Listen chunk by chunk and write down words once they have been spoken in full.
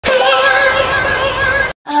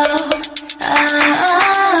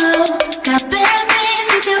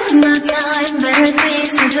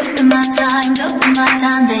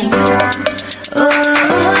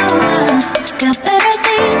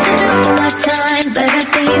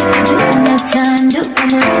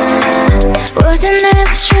Wasn't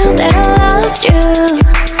ever sure that I loved you,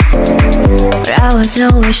 but I was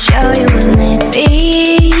always sure you would let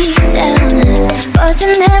me down.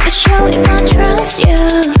 Wasn't ever sure if I trust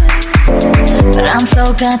you, but I'm so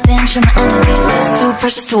goddamn sure my energy's just too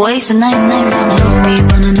precious to waste. And I wanna know me,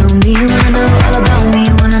 wanna know me, wanna know all about me,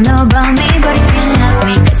 wanna know about me, but you can't have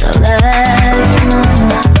me 'cause I love you know.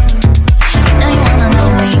 You know you wanna know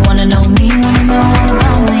me, wanna know me, wanna know all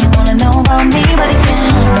about me, wanna know about me, but you can't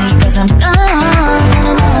have me 'cause I'm gone.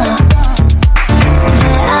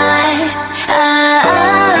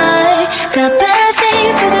 I got better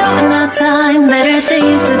things to do in my time, better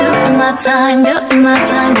things to do in my time, do in my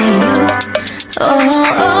time than you. I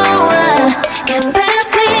got better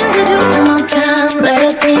things to do in my time,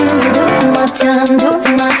 better things to do in my time, do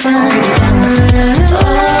in my time.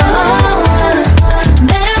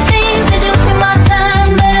 Better things to do in my time,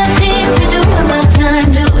 better things to do in my time,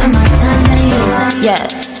 do in my time than you.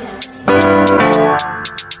 Yes.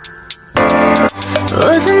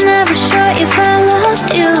 Wasn't ever sure if I loved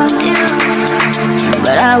you,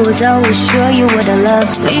 but I was always sure you would've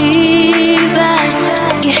loved me back.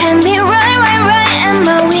 You had me right in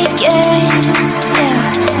my weekends,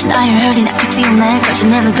 yeah. Now you're hurting, I can see you mad, 'cause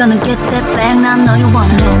you're never gonna get that back. Now I know you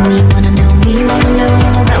wanna know me, wanna know me, wanna know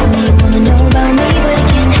all about me, wanna know about me, but you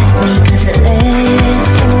can't have me 'cause I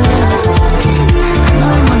left you. I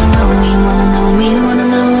know you wanna know me, wanna know me, wanna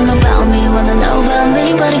know all about me, wanna know about me,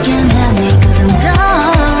 but you can't have me 'cause I'm gone.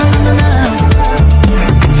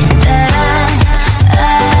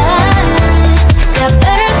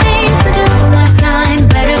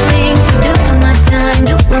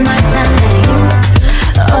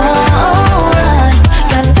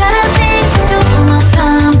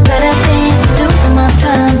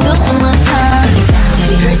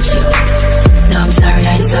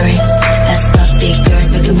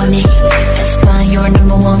 Aespa, you're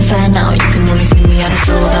number one fan now. You can only see me at the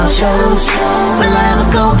sold out shows. Will I ever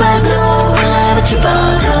go back? Will I ever trip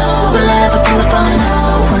out? Will I ever pull up on?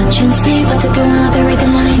 Watch and see, but they're throwing out the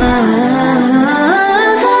rhythm money.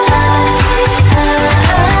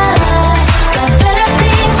 Got better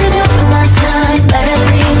things to do in my time, better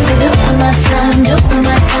things to do in my time, do in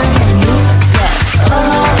my time than you.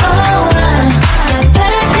 Got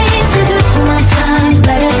better things to do in my time,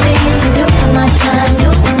 better things to do in my time, do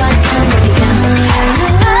in my time.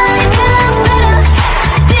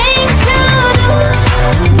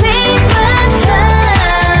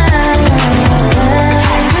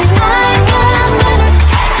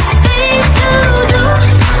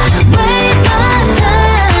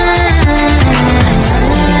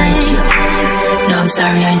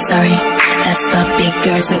 Sorry, Aespa, big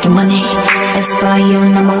girls making money. Aespa, you're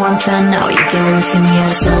number one fan now. You can only see me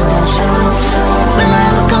at a sold out shows. Will I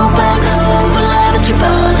ever go back? Will I ever trip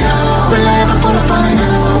out? Will I ever pull up on?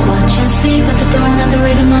 Watch and see, but they're throwing out the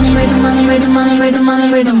rhythm money, rhythm money, rhythm money, rhythm money,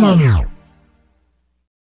 rhythm money.